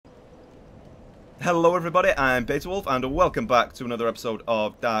Hello everybody, I'm Beta and welcome back to another episode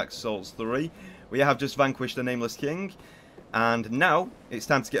of Dark Souls 3. We have just vanquished the Nameless King, and now it's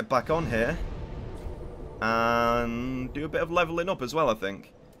time to get back on here and do a bit of leveling up as well, I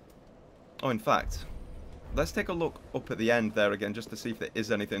think. Oh, in fact, let's take a look up at the end there again just to see if there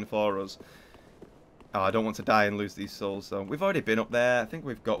is anything for us. Oh, I don't want to die and lose these souls, so we've already been up there. I think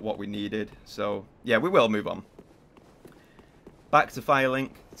we've got what we needed, so yeah, we will move on. Back to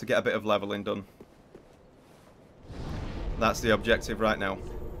Firelink to get a bit of leveling done. That's the objective right now.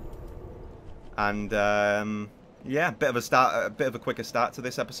 And yeah, a bit of a quicker start to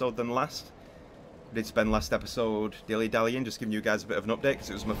this episode than last. I did spend last episode dilly-dallying, just giving you guys a bit of an update because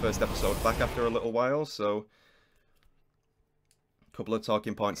it was my first episode back after a little while, so a couple of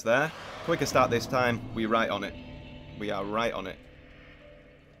talking points there. Quicker start this time. We're right on it. We are right on it.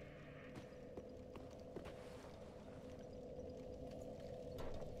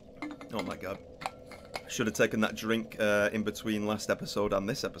 Oh my god. Should have taken that drink in between last episode and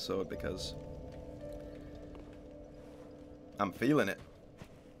this episode because I'm feeling it.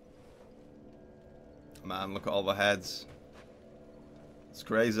 Man, look at all the heads. It's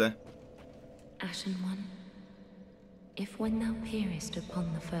crazy. Ashen One, if when thou peerest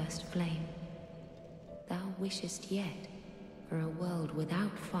upon the first flame, thou wishest yet for a world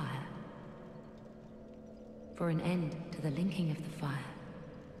without fire, for an end to the linking of the fire,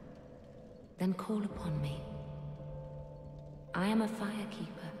 then call upon me. I am a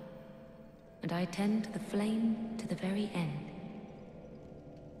firekeeper, and I tend the flame to the very end.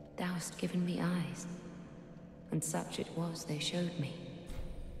 Thou hast given me eyes, and such it was they showed me.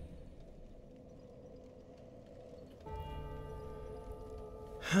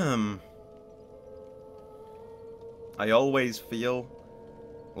 I always feel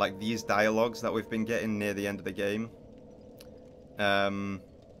like these dialogues that we've been getting near the end of the game,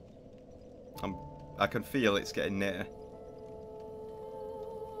 I can feel it's getting near.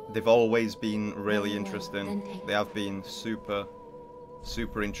 They've always been really interesting. They have been super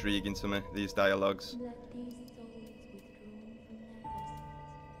intriguing to me, these dialogues.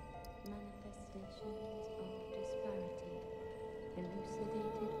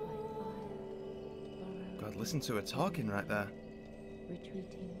 God, listen to her talking right there.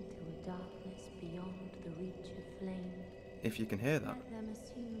 Retreating to a darkness beyond the reach of flame. If you can hear that. Let them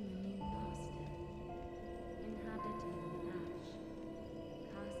assume a new master, inhabiting ash,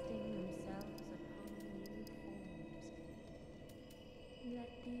 casting themselves upon new forms. Let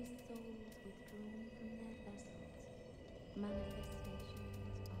these souls withdrawn from their vessels,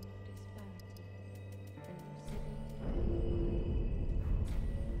 manifestations of disparity,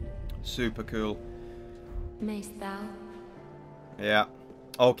 elucidated. Super cool. Mayst thou? Yeah.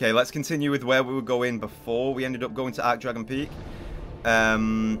 Okay, let's continue with where we were going before we ended up going to Archdragon Peak.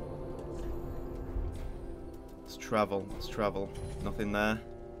 Let's travel. Nothing there.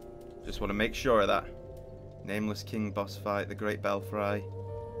 Just want to make sure of that. Nameless King boss fight, the Great Belfry.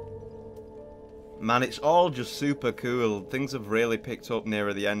 Man, it's all just super cool. Things have really picked up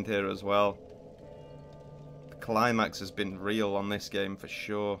nearer the end here as well. The climax has been real on this game for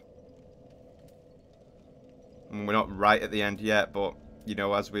sure. And we're not right at the end yet, but you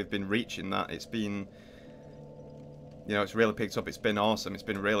know, as we've been reaching that, it's been, you know, it's really picked up. It's been awesome. It's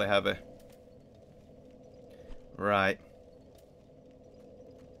been really heavy. Right.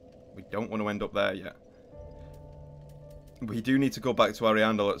 We don't want to end up there yet. We do need to go back to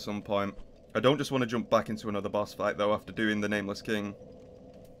Ariandel at some point. I don't just want to jump back into another boss fight, though, after doing the Nameless King.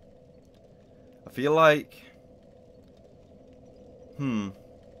 I feel like...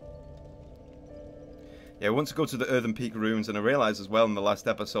 Yeah, we want to go to the Earthen Peak Ruins, and I realised as well in the last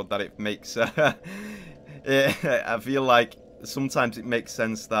episode that it makes... I feel like sometimes it makes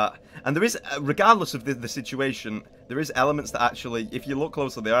sense that... And there is, regardless of the situation, there is elements that actually, if you look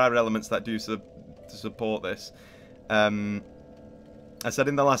closer, there are elements that do support this. I said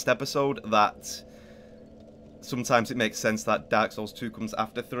in the last episode that sometimes it makes sense that Dark Souls 2 comes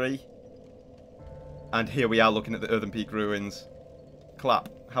after 3. And here we are looking at the Earthen Peak Ruins. Clap.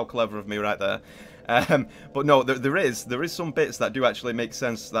 How clever of me right there. But no, there is some bits that do actually make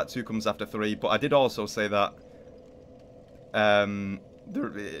sense that 2 comes after 3, but I did also say that,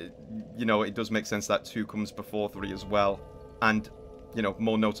 you know, it does make sense that 2 comes before 3 as well, and, you know,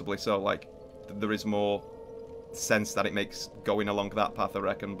 more notably so, like, there is more sense that it makes going along that path, I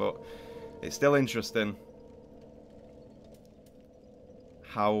reckon, but it's still interesting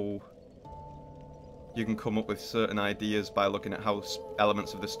how you can come up with certain ideas by looking at how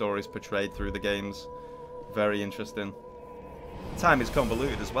elements of the story is portrayed through the games. Very interesting. Time is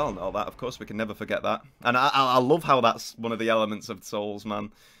convoluted as well and all that, of course, we can never forget that. And I love how that's one of the elements of Souls,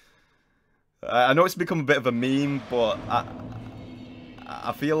 man. I know it's become a bit of a meme, but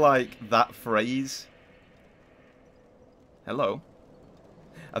I feel like that phrase... Hello?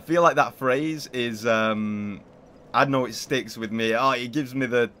 I feel like that phrase is, I know it sticks with me. Oh, it gives me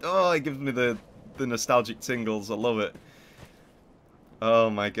the, the nostalgic tingles. I love it.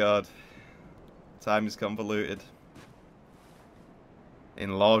 Oh my god. Time is convoluted. In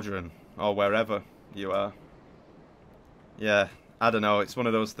Lordran, or wherever you are. Yeah, I don't know. It's one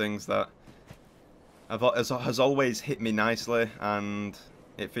of those things that has always hit me nicely, and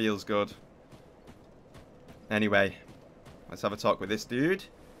it feels good. Anyway, let's have a talk with this dude.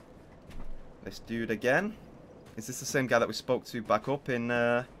 This dude again. Is this the same guy that we spoke to back up in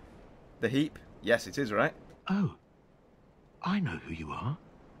the heap? Yes, it is, right? Oh, I know who you are.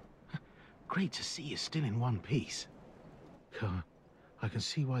 Great to see you still in one piece. I can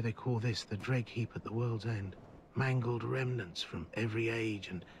see why they call this the Dreg Heap at the world's end. Mangled remnants from every age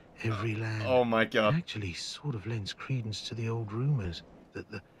and every land. Oh my god. It actually sort of lends credence to the old rumors that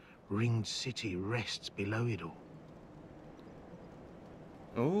the ringed city rests below it all.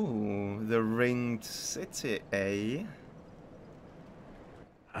 Ooh, the ringed city, eh?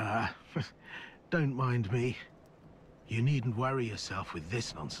 Don't mind me. You needn't worry yourself with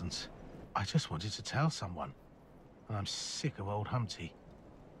this nonsense. I just wanted to tell someone, and I'm sick of old Humpty.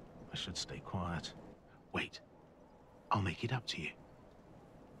 I should stay quiet. Wait, I'll make it up to you.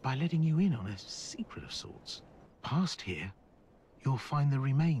 By letting you in on a secret of sorts. Past here, you'll find the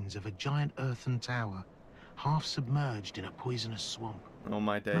remains of a giant earthen tower, half submerged in a poisonous swamp. Oh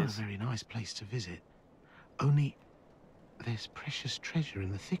my days. Not a very nice place to visit. Only, there's precious treasure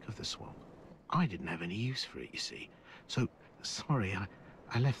in the thick of the swamp. I didn't have any use for it, you see. So, sorry,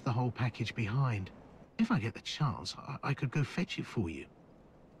 I left the whole package behind. If I get the chance, I could go fetch it for you.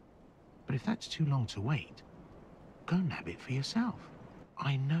 But if that's too long to wait, go nab it for yourself.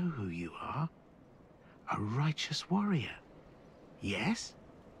 I know who you are. A righteous warrior. Yes?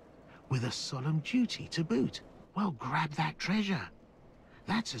 With a solemn duty to boot. Well, grab that treasure.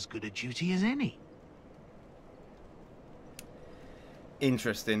 That's as good a duty as any.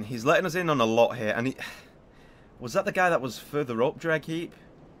 Interesting. He's letting us in on a lot here, and he... Was that the guy that was further up Dreg Heap?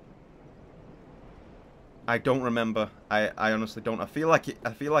 I don't remember. I honestly don't. I feel like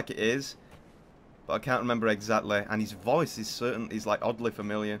it is, but I can't remember exactly. And his voice is like oddly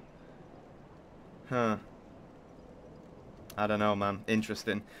familiar. Huh. I don't know, man.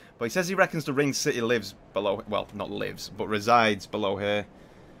 Interesting. But he says he reckons the Ring City lives below... Well, not lives, but resides below here.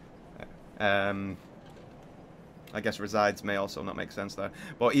 I guess resides may also not make sense there.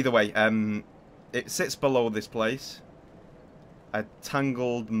 But either way, it sits below this place. A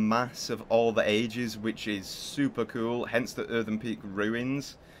tangled mass of all the ages, which is super cool. Hence the Earthen Peak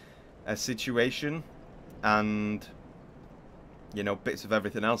ruins situation. And, you know, bits of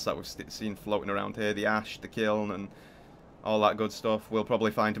everything else that we've seen floating around here. The ash, the kiln, and all that good stuff. We'll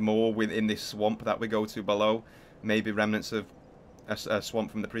probably find more within this swamp that we go to below. Maybe remnants of a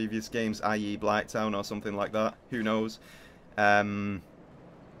swamp from the previous games, i.e. Blighttown or something like that. Who knows? Very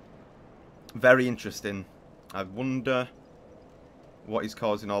interesting. I wonder what is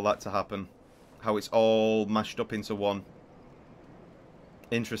causing all that to happen. How it's all mashed up into one.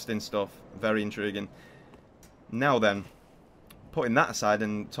 Interesting stuff. Very intriguing. Now then, putting that aside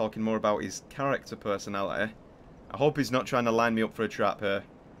and talking more about his character personality, I hope he's not trying to line me up for a trap here.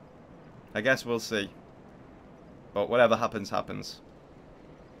 I guess we'll see. But whatever happens, happens.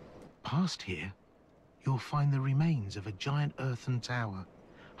 Past here, you'll find the remains of a giant earthen tower,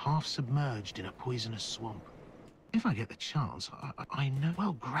 half submerged in a poisonous swamp. If I get the chance, I know...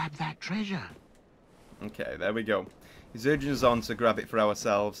 Well, grab that treasure. Okay, there we go. He's urging us on to grab it for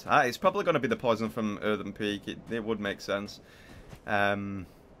ourselves. It's probably going to be the poison from Earthen Peak. It would make sense. Yeah,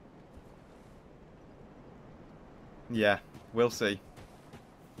 we'll see.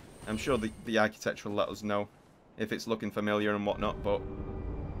 I'm sure the architecture will let us know if it's looking familiar and whatnot, but...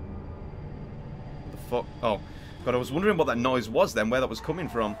 The fuck? Oh, God, I was wondering what that noise was then, where that was coming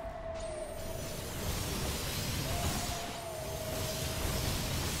from.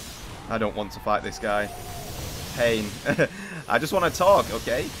 I don't want to fight this guy. Pain. I just want to talk,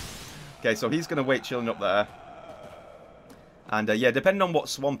 okay? Okay, so he's going to wait chilling up there. And, yeah, depending on what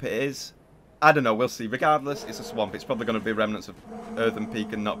swamp it is, I don't know, we'll see. Regardless, it's a swamp. It's probably going to be remnants of Earthen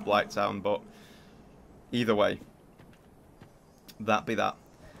Peak and not Blighttown, but either way, that be that.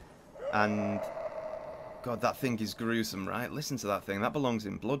 And, God, that thing is gruesome, right? Listen to that thing. That belongs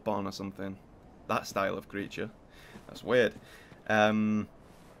in Bloodborne or something. That style of creature. That's weird.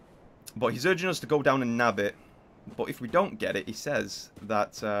 But he's urging us to go down and nab it. But if we don't get it, he says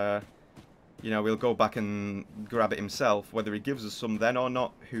that, you know, we'll go back and grab it himself. Whether he gives us some then or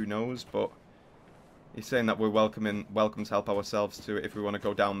not, who knows. But He's saying that we're welcome to help ourselves to it if we want to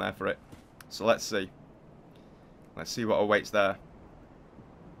go down there for it. So let's see. Let's see what awaits there.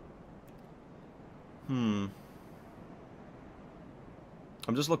 I'm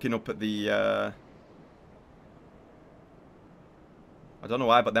just looking up at the... I don't know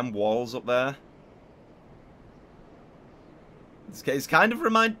why, but them walls up there... It's kind of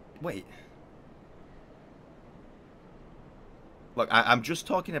remind... Wait. Look, I'm just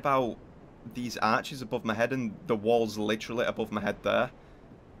talking about these arches above my head and the walls literally above my head there.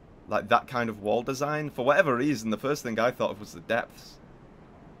 Like that kind of wall design. For whatever reason, the first thing I thought of was the depths.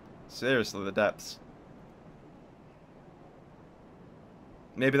 Seriously, the depths.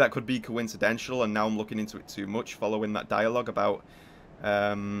 Maybe that could be coincidental, and now I'm looking into it too much, following that dialogue about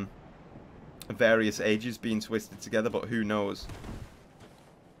various ages being twisted together, but who knows.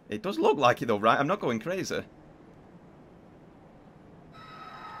 It does look like it though, right? I'm not going crazy.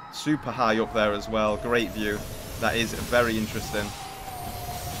 Super high up there as well. Great view. That is very interesting.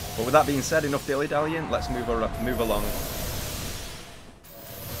 But with that being said, enough dilly-dallying. Let's move along.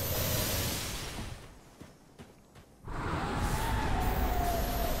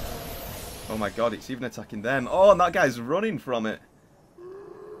 Oh my god, it's even attacking them. Oh, and that guy's running from it.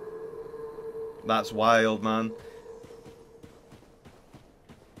 That's wild, man.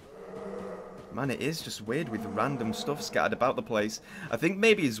 Man, it is just weird with random stuff scattered about the place. I think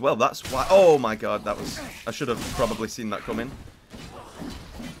maybe as well, that's why... Oh my god, that was... I should have probably seen that coming.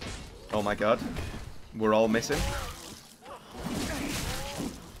 Oh my god. We're all missing.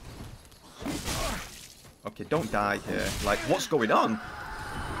 Okay, don't die here. Like, what's going on?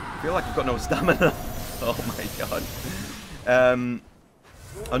 I feel like I've got no stamina. Oh my god.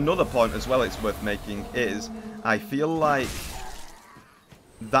 Another point as well it's worth making is, I feel like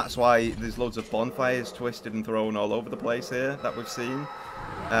that's why there's loads of bonfires twisted and thrown all over the place here that we've seen.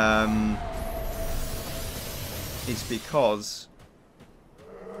 It's because...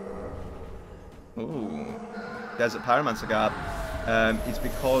 Ooh. Desert Pyromancer Garb. It's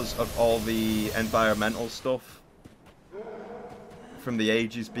because of all the environmental stuff from the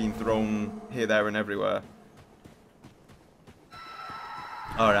ages being thrown here, there and everywhere.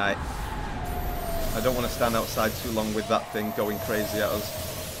 Alright. I don't want to stand outside too long with that thing going crazy at us.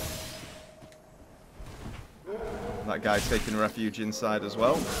 That guy taking refuge inside as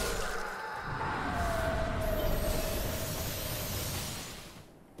well.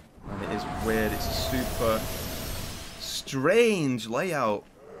 And it is weird. It's a super strange layout.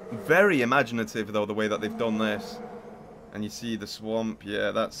 Very imaginative though, the way that they've done this. And you see the swamp.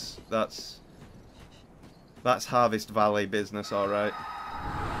 Yeah, that's Harvest Valley business, alright.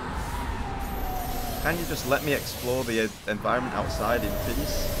 Can you just let me explore the environment outside in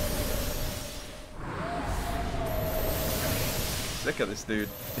peace? Sick of this dude.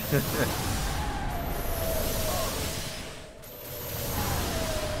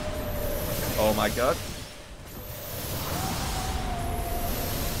 Oh my god.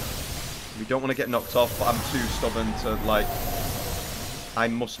 We don't want to get knocked off, but I'm too stubborn to, like... I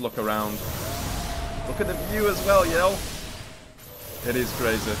must look around. Look at the view as well, you know? It is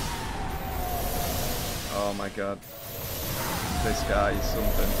crazy. Oh my god. This guy is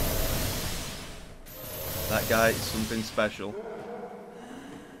something. That guy is something special.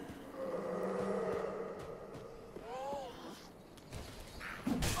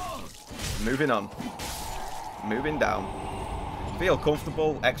 Moving on. Moving down. Feel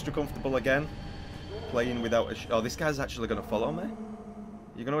comfortable, extra comfortable again. Playing without a... Oh, this guy's actually going to follow me?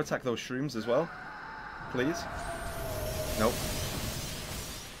 You're going to attack those shrooms as well? Please? Nope.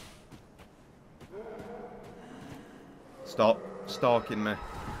 Stop stalking me.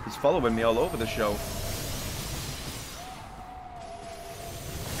 He's following me all over the show.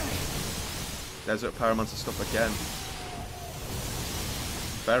 Desert Pyromancer stuff again.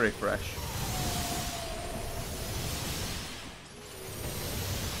 Very fresh.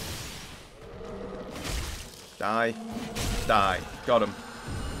 Die. Die. Got him.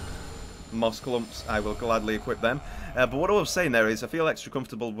 Moss clumps. I will gladly equip them. But what I was saying there is I feel extra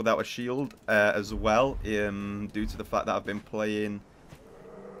comfortable without a shield as well, due to the fact that I've been playing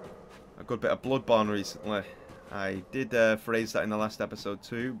a good bit of Bloodborne recently. I did phrase that in the last episode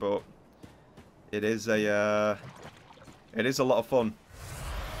too, but it is a lot of fun.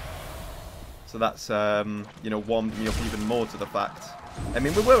 So that's you know, warmed me up even more to the fact. I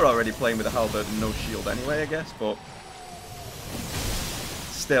mean, we were already playing with a halberd and no shield anyway, I guess, but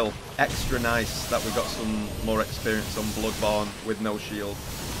still, extra nice that we got some more experience on Bloodborne with no shield.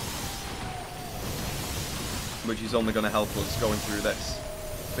 Which is only going to help us going through this.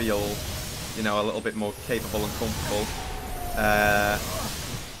 Feel, you know, a little bit more capable and comfortable.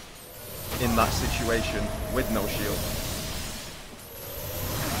 in that situation with no shield.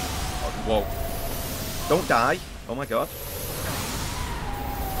 Oh, whoa. Don't die. Oh my god.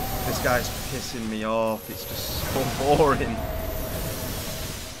 This guy's pissing me off. It's just so boring.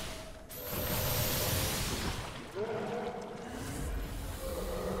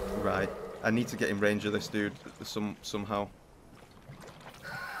 Right. I need to get in range of this dude somehow.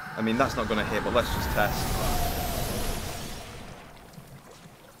 I mean, that's not going to hit, but let's just test.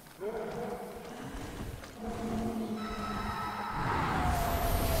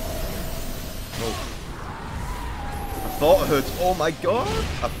 Oh. I thought I heard... Oh my god!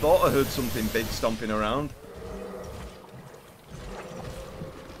 I thought I heard something big stomping around.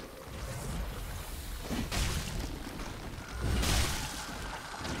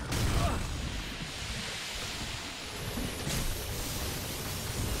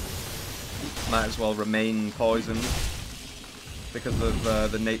 Might as well remain poisoned because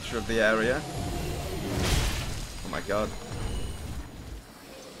of the nature of the area. Oh my god.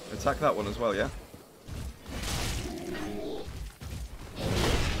 Attack that one as well, yeah?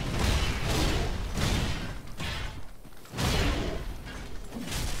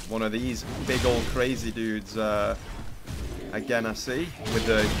 One of these big old crazy dudes, again I see, with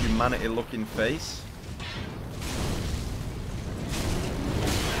the humanity looking face.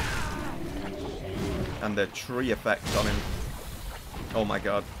 And the tree effect on him. Oh my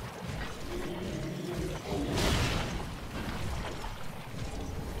god.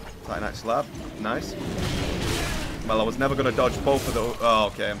 Titanite slab. Nice. Well, I was never going to dodge both of those. Oh,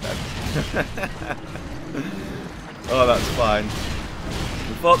 okay, I'm dead. Oh, that's fine.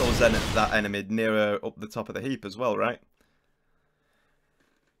 We thought there was that enemy nearer up the top of the heap as well, right?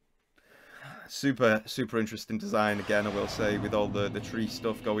 Super interesting design again, I will say, with all the tree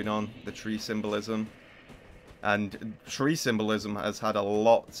stuff going on, the tree symbolism. And tree symbolism has had a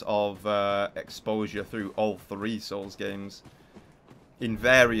lot of exposure through all three Souls games, in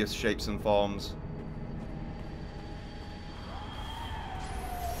various shapes and forms.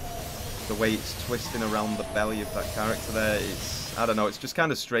 The way it's twisting around the belly of that character there, it's, I don't know, it's just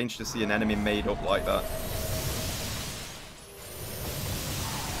kind of strange to see an enemy made up like that.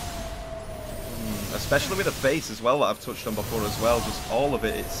 Especially with the face as well, that I've touched on before as well, just all of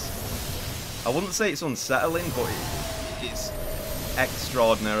it, I wouldn't say it's unsettling, but it's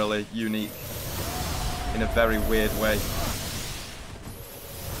extraordinarily unique in a very weird way.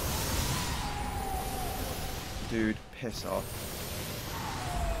 Dude, piss off.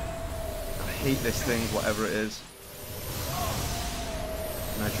 I hate this thing, whatever it is.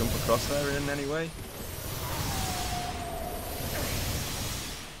 Can I jump across there in any way?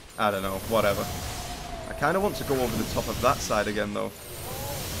 I don't know, whatever. I kind of want to go over the top of that side again, though.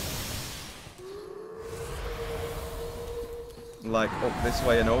 Like up this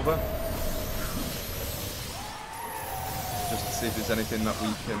way and over, just to see if there's anything that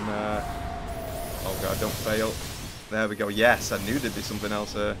we can oh god, don't fail. There we go. Yes, I knew there'd be something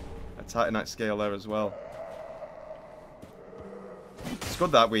else, a Titanite scale there as well. It's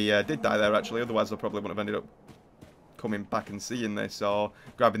good that we did die there actually, otherwise I probably wouldn't have ended up coming back and seeing this, or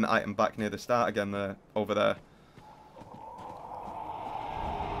grabbing the item back near the start again over there.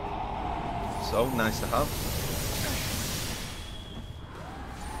 So nice to have.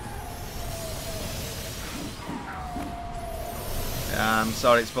 I'm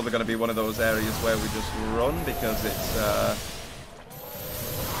sorry, it's probably going to be one of those areas where we just run because it's,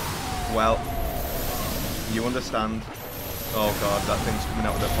 well, you understand. Oh god, that thing's coming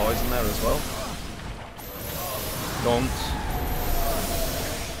out with the poison there as well. Don't.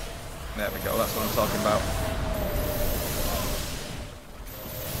 There we go, that's what I'm talking about.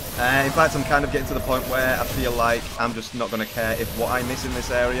 In fact, I'm kind of getting to the point where I feel like I'm just not going to care if what I miss in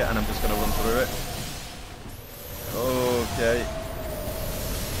this area, and I'm just going to run through it. Okay.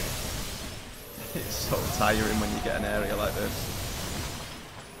 It's so tiring when you get an area like this.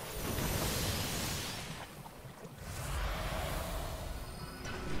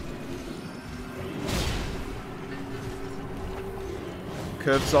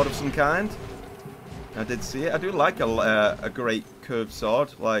 Curved sword of some kind. I did see it. I do like a great curved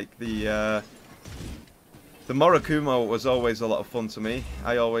sword. Like the Morokumo was always a lot of fun to me.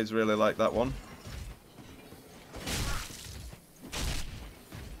 I always really liked that one.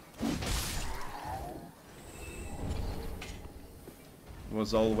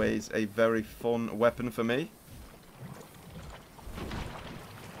 Was always a very fun weapon for me.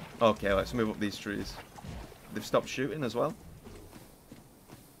 Okay, let's move up these trees. They've stopped shooting as well.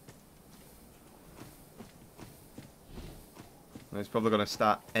 It's probably going to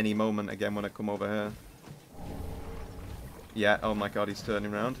start any moment again when I come over here. Yeah, oh my god, he's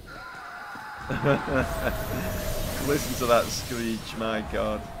turning around. Listen to that screech, my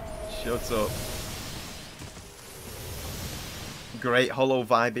god. Shut up. Great hollow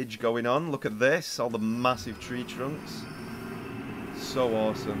vibage going on. Look at this. All the massive tree trunks. So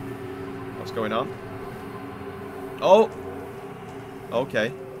awesome. What's going on? Oh!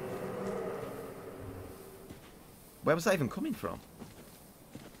 Okay. Where was that even coming from?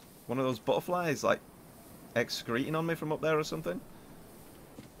 One of those butterflies, like, excreting on me from up there or something?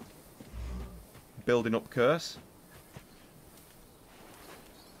 Building up curse.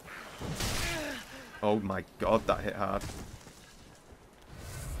 Oh my god, that hit hard.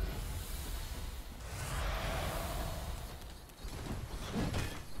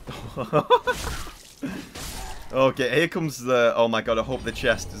 Okay, here comes the... Oh my god, I hope the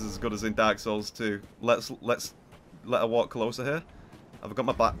chest is as good as in Dark Souls 2. Let's let her walk closer here. Have I got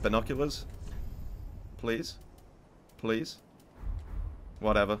my black binoculars? Please? Please?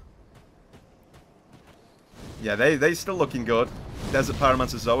 Whatever. Yeah, they still looking good. Desert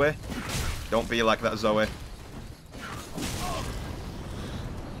Pyromancer Zoe. Don't be like that, Zoe.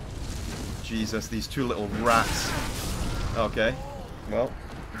 Jesus, these two little rats. Okay. Well.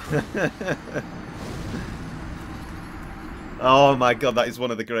 Oh my god, that is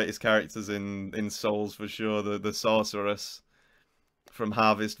one of the greatest characters in Souls for sure. The sorceress from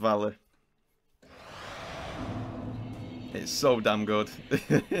Harvest Valley. It's so damn good.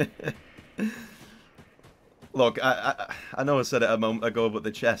 Look, I know I said it a moment ago, but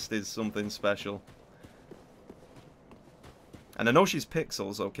the chest is something special. And I know she's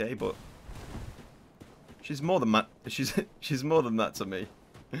pixels, okay, but she's more than that. She's more than that to me.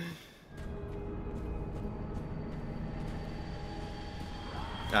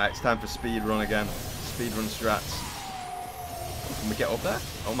 Alright, it's time for speed run again. Speed run strats. Can we get up there?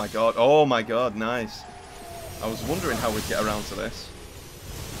 Oh my god. Oh my god, nice. I was wondering how we'd get around to this.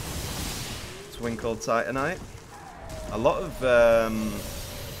 Twinkle Titanite. A lot of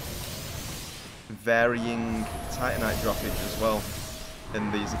varying Titanite droppage as well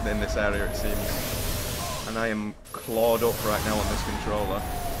in this area, it seems. And I am clawed up right now on this controller.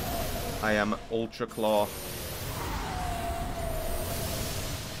 I am ultra claw.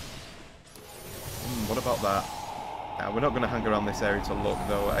 What about that? We're not going to hang around this area to look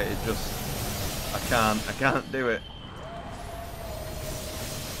though. I can't do it.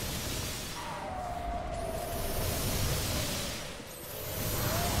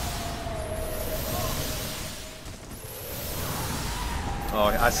 Oh,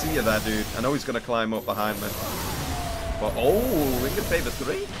 I see you there, dude. I know he's going to climb up behind me. But, oh, Ring of Favor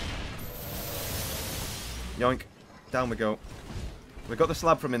 3? Yoink. Down we go. We got the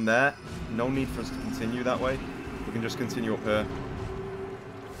slab from in there. No need for us to continue that way. We can just continue up here.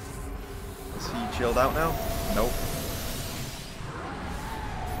 Is he chilled out now? Nope.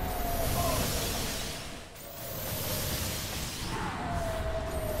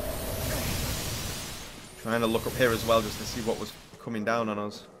 Trying to look up here as well just to see what was coming down on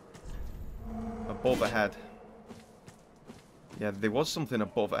us. Above ahead. Yeah, there was something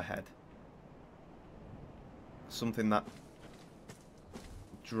above ahead. Something that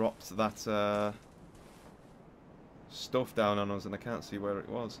dropped that stuff down on us, and I can't see where it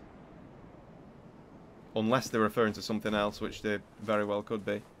was. Unless they're referring to something else, which they very well could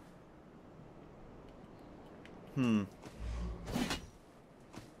be.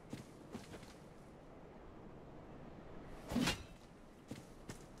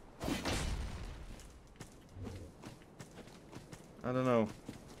 I don't know.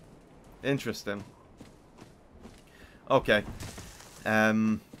 Interesting. Okay.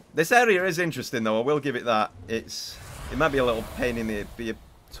 This area is interesting though, I will give it that. It might be a little pain in the... be a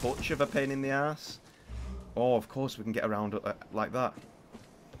touch of a pain in the ass. Oh, of course we can get around like that.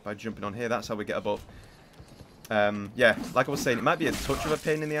 By jumping on here, that's how we get above. Yeah, like I was saying, it might be a touch of a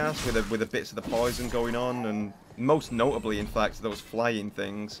pain in the ass with the bits of the poison going on, and most notably, in fact, those flying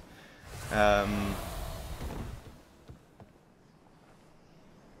things.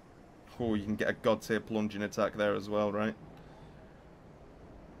 Oh, you can get a god tier plunging attack there as well, right?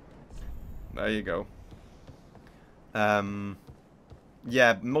 There you go.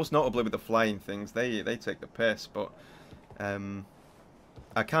 Yeah, most notably with the flying things, they take the piss, but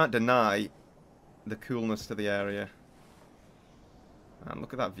I can't deny the coolness to the area. And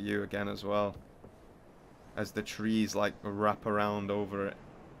look at that view again as well. As the trees like wrap around over it.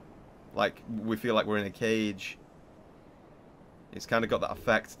 Like we feel like we're in a cage. It's kind of got that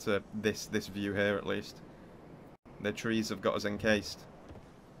effect to this view here at least. The trees have got us encased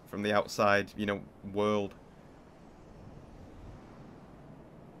from the outside, you know, world.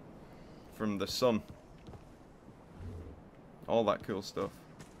 From the sun. All that cool stuff.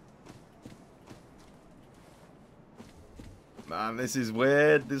 Man, this is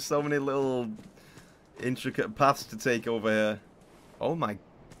weird. There's so many little intricate paths to take over here. Oh my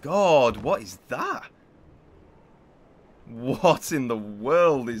god, what is that? What in the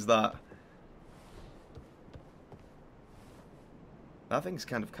world is that? That thing's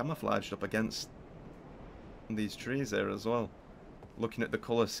kind of camouflaged up against these trees here as well. Looking at the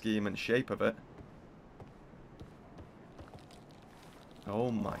colour scheme and shape of it.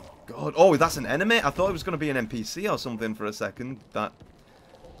 Oh my god. Oh, that's an enemy? I thought it was going to be an NPC or something for a second that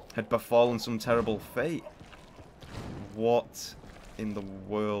had befallen some terrible fate. What in the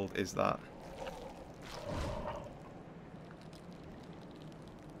world is that?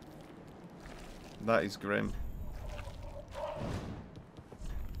 That is grim.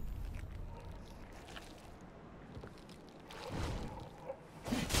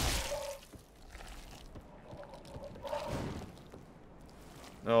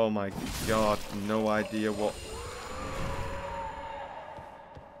 Oh my god, no idea what...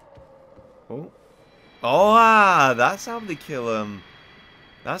 Oh. Oh, that's how they kill them.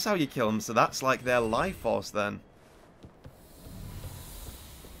 That's how you kill them, so that's like their life force then.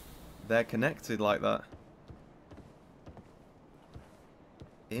 They're connected like that.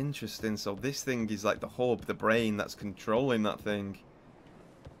 Interesting, so this thing is like the hub, the brain that's controlling that thing.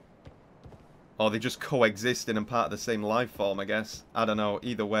 Or they just coexisting and part of the same life form, I guess. I don't know.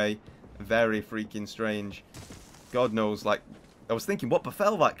 Either way, very freaking strange. God knows, like... I was thinking, what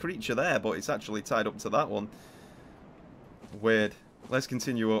befell that creature there? But it's actually tied up to that one. Weird. Let's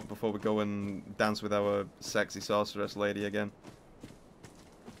continue up before we go and dance with our sexy sorceress lady again.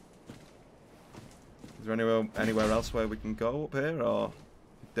 Is there anywhere else where we can go up here, or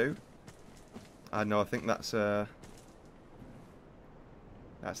do? I know, I think that's the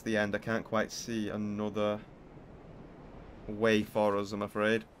end. I can't quite see another way for us, I'm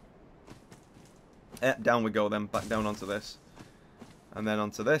afraid. Down we go then, back down onto this. And then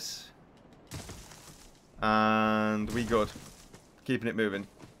onto this. And we good. Keeping it moving.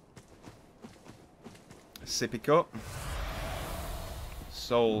 Sippy cup.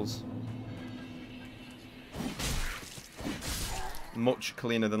 Souls. Much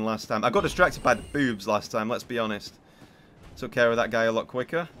cleaner than last time. I got distracted by the boobs last time, let's be honest. Took care of that guy a lot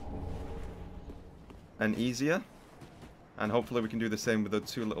quicker. And easier. And hopefully we can do the same with the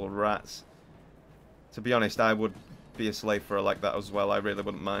two little rats. To be honest, I would be a slave for her like that as well. I really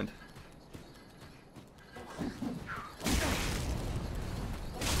wouldn't mind.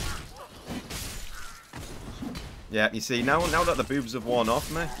 Yeah, you see, now that the boobs have worn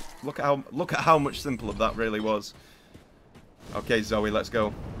off me, look at how much simpler that really was. Okay, Zoe, let's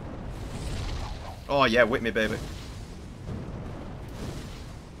go. Oh yeah, whip me, baby.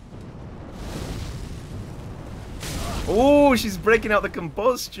 Oh, she's breaking out the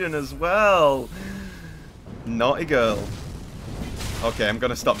combustion as well. Naughty girl. Okay, I'm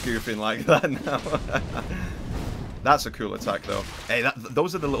gonna stop goofing like that now. That's a cool attack, though. Hey,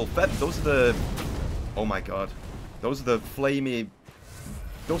 those are the little those are the... Oh my god. Those are the flamey...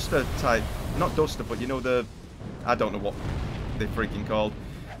 Duster type... Not duster, but you know the... I don't know what they freaking called.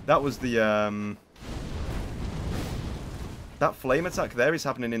 That was the... That flame attack there is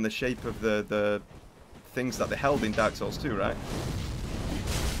happening in the shape of the things that they held in Dark Souls 2, right?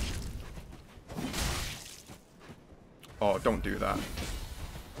 Oh, don't do that.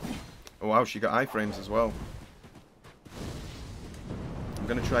 Oh, wow, she got iframes as well. I'm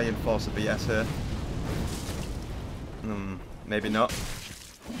going to try and force a BS here. Maybe not.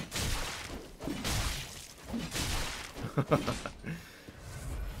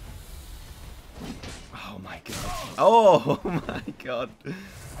 Oh my god. Oh my god.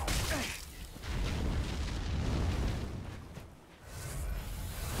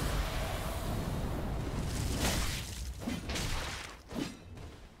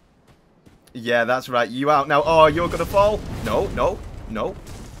 Yeah, that's right. You out now. Oh, you're gonna fall? No, no, no.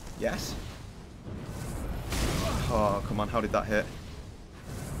 Yes. Oh, come on. How did that hit?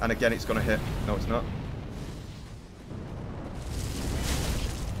 And again, it's gonna hit. No, it's not.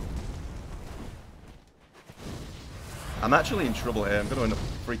 I'm actually in trouble here. I'm gonna end up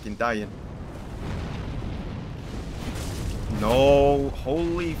freaking dying. No.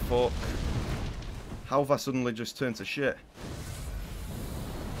 Holy fuck. How have I suddenly just turned to shit?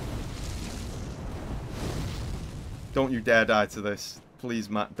 Don't you dare die to this. Please,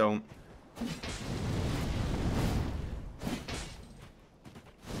 Matt, don't.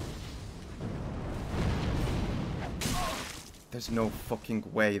 There's no fucking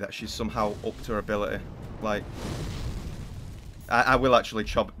way that she's somehow upped her ability. Like... I will actually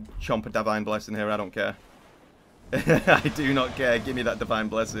chomp a Divine Blessing here, I don't care. I do not care. Give me that Divine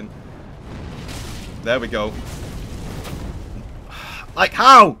Blessing. There we go. Like,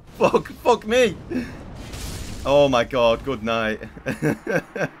 how? Fuck me. Oh my god, good night.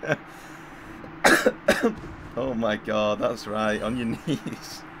 Oh my god, that's right, on your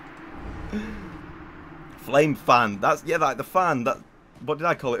knees. Flame fan, that's, yeah, like the fan, that, what did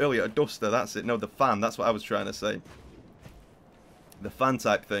I call it earlier? A duster, that's it. No, the fan, that's what I was trying to say. The fan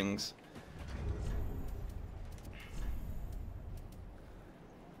type things.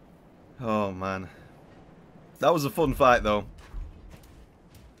 Oh man. That was a fun fight though.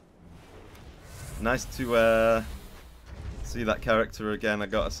 Nice to see that character again, I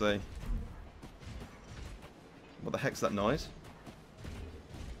gotta say. What the heck's that noise?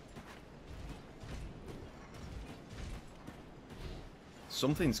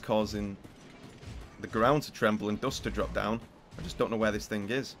 Something's causing the ground to tremble and dust to drop down. I just don't know where this thing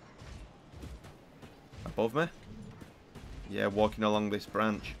is. Above me? Yeah, walking along this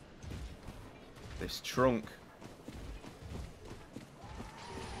branch. This trunk.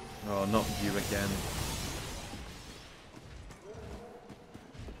 Oh, not you again.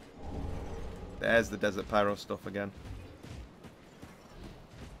 There's the Desert Pyro stuff again.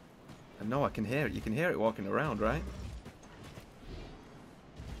 And no, I can hear it. You can hear it walking around, right?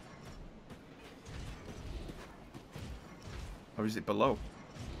 Or is it below?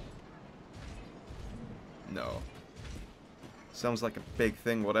 No. Sounds like a big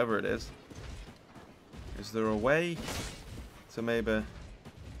thing, whatever it is. Is there a way to maybe...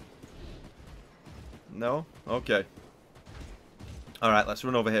 No? Okay. Alright, let's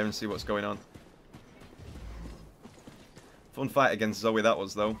run over here and see what's going on. Fun fight against Zoe that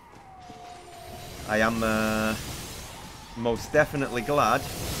was, though. I am most definitely glad.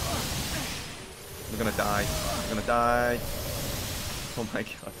 I'm gonna die. I'm gonna die. Oh my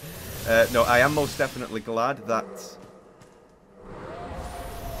god. No, I am most definitely glad that...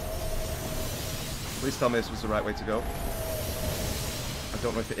 Please tell me this was the right way to go. I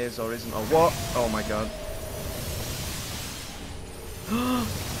don't know if it is or isn't or what. Oh my god.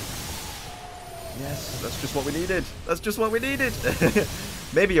 Yes, that's just what we needed. That's just what we needed.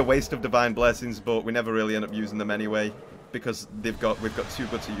 Maybe a waste of divine blessings, but we never really end up using them anyway because we've got too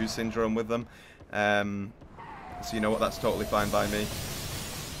good to use syndrome with them. So you know what? That's totally fine by me.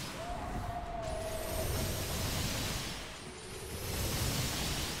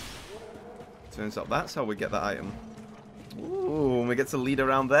 Turns out that's how we get that item. Ooh, we get to lead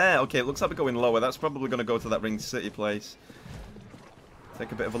around there. Okay, it looks like we're going lower. That's probably going to go to that Ring City place.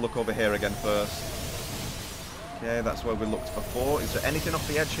 Take a bit of a look over here again first. Okay, that's where we looked before. Is there anything off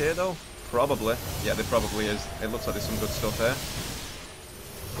the edge here, though? Probably. Yeah, there probably is. It looks like there's some good stuff here.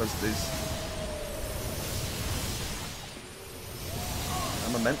 Because there's...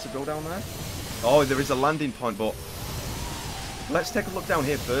 Am I meant to go down there? Oh, there is a landing point, but... Let's take a look down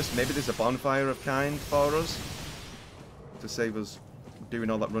here first. Maybe there's a bonfire of kind for us. To save us doing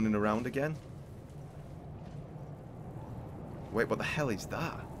all that running around again. Wait, what the hell is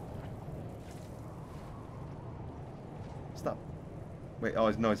that? What's that? Wait, oh,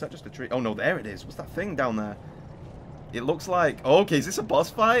 no, is that just a tree? Oh, no, there it is. What's that thing down there? It looks like... Oh, okay, is this a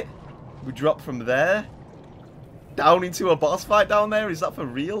boss fight? We drop from there? Down into a boss fight down there? Is that for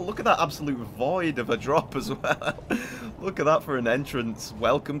real? Look at that absolute void of a drop as well. Look at that for an entrance.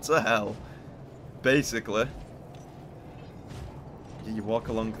 Welcome to hell. Basically. You walk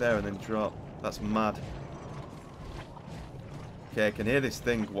along there and then drop. That's mad. Okay, I can hear this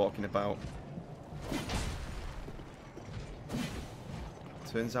thing walking about.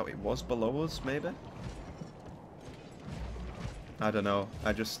 Turns out it was below us, maybe? I don't know.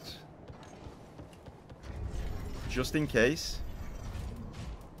 I just in case.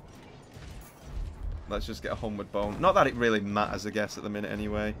 Let's just get a homeward bone. Not that it really matters, I guess, at the minute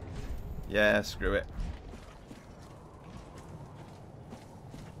anyway. Yeah, screw it.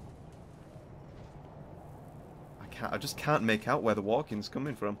 I just can't make out where the walking's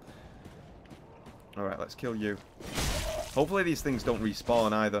coming from. Alright, let's kill you. Hopefully these things don't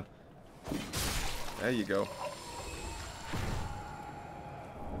respawn either. There you go.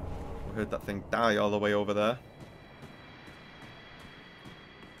 We heard that thing die all the way over there.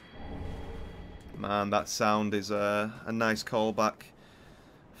 Man, that sound is a nice callback.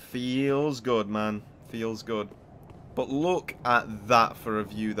 Feels good, man. Feels good. But look at that for a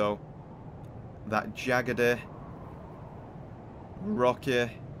view, though. That jaggedy, rocky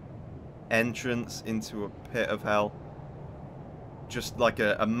entrance into a pit of hell. Just like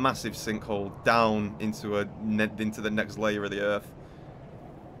a massive sinkhole down into the next layer of the earth.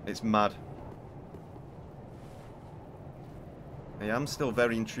 It's mad. I am still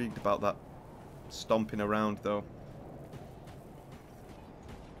very intrigued about that stomping around, though.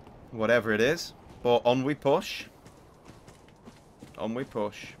 Whatever it is. But on we push. On we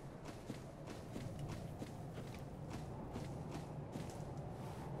push.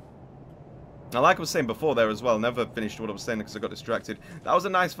 Now, like I was saying before there as well, never finished what I was saying because I got distracted. That was a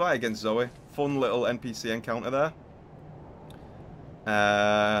nice fight against Zoe. Fun little NPC encounter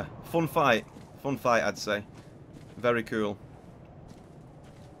there. Fun fight. Fun fight, I'd say. Very cool.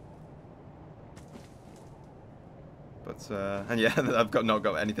 But, and yeah, I've not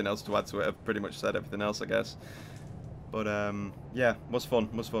got anything else to add to it. I've pretty much said everything else, I guess. But, yeah, was fun.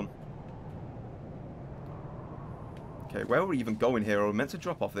 Was fun. Okay, where are we even going here? Are we meant to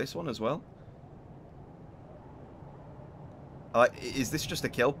drop off this one as well? Is this just a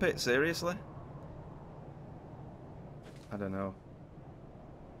kill pit? Seriously? I don't know.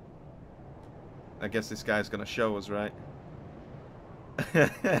 I guess this guy's gonna show us, right?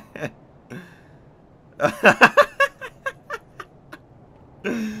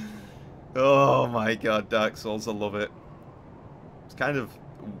 Oh my god, Dark Souls, I love it. It's kind of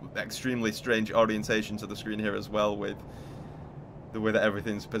extremely strange orientation to the screen here as well, with the way that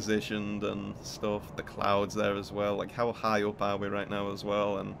everything's positioned and stuff. The clouds there as well. Like, how high up are we right now as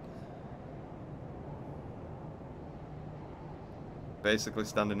well? And basically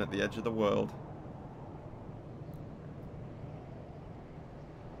standing at the edge of the world.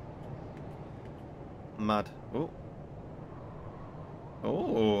 Mad. Oh.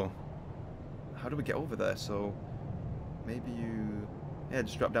 Oh. How do we get over there? So, maybe you... Yeah,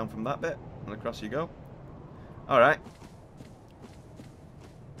 just drop down from that bit, and across you go. Alright.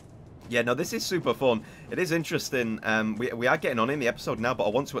 Yeah, no, this is super fun. It is interesting. We are getting on in the episode now, but I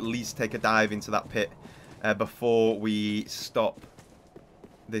want to at least take a dive into that pit before we stop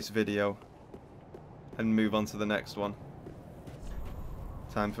this video and move on to the next one.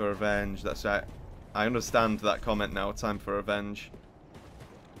 Time for revenge. That's right. I understand that comment now. Time for revenge.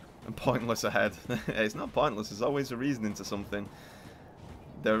 And pointless ahead. It's not pointless. There's always a reason into something.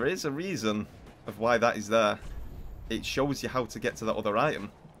 There is a reason of why that is there. It shows you how to get to that other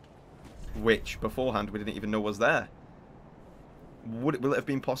item, which beforehand we didn't even know was there. Will it have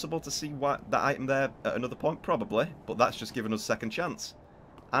been possible to see that item there at another point? Probably, but that's just given us second chance.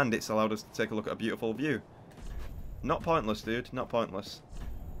 And it's allowed us to take a look at a beautiful view. Not pointless, dude. Not pointless.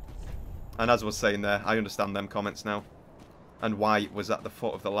 And as I was saying there, I understand them comments now. And why it was at the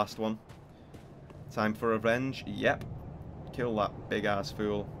foot of the last one. Time for revenge? Yep. Kill that big-ass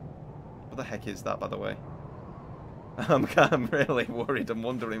fool. What the heck is that, by the way? I'm really worried and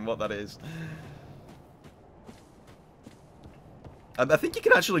wondering what that is. I think you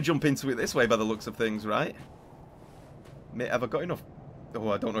can actually jump into it this way by the looks of things, right? Have I got enough... Oh,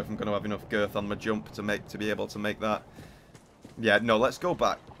 I don't know if I'm going to have enough girth on my jump to be able to make that. Yeah, no, let's go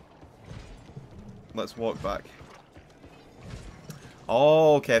back. Let's walk back.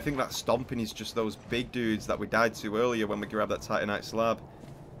 Oh, okay, I think that stomping is just those big dudes that we died to earlier when we grabbed that Titanite slab.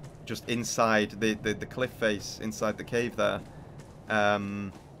 Just inside the cliff face, inside the cave there.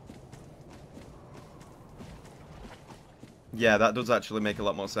 Yeah, that does actually make a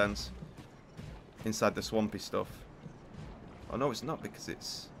lot more sense. Inside the swampy stuff. Oh, no, it's not, because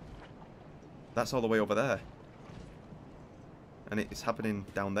it's... That's all the way over there. And it's happening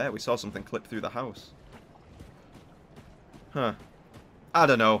down there. We saw something clip through the house. Huh. I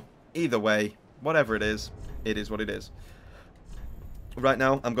don't know. Either way, whatever it is what it is. Right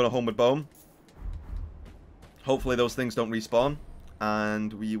now, I'm going to homeward bone. Hopefully those things don't respawn.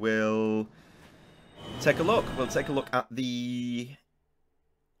 And we will take a look. We'll take a look at the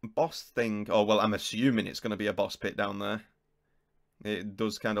boss thing. Oh, well, I'm assuming it's going to be a boss pit down there. It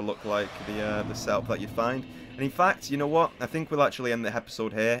does kind of look like the setup that you'd find. And in fact, you know what? I think we'll actually end the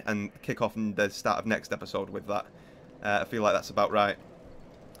episode here and kick off in the start of next episode with that. I feel like that's about right.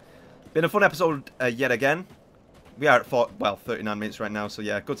 Been a fun episode yet again. We are at 39 minutes right now, so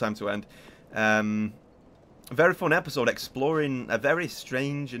yeah, good time to end. Very fun episode, exploring a very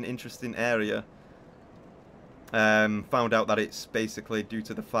strange and interesting area. Found out that it's basically due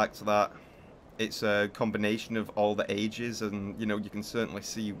to the fact that it's a combination of all the ages, and you know, you can certainly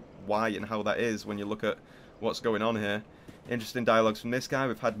see why and how that is when you look at what's going on here. Interesting dialogues from this guy.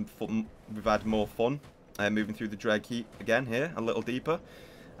 We've had more fun moving through the Dreg Heap again here, a little deeper,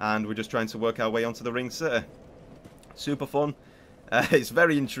 and we're just trying to work our way onto the Ring City. Super fun. It's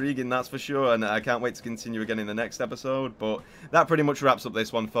very intriguing, that's for sure, and I can't wait to continue again in the next episode. But that pretty much wraps up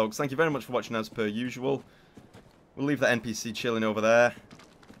this one, folks. Thank you very much for watching as per usual. We'll leave that NPC chilling over there.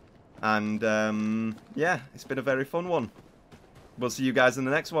 And, yeah, it's been a very fun one. We'll see you guys in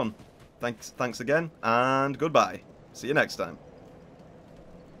the next one. Thanks again, and goodbye. See you next time.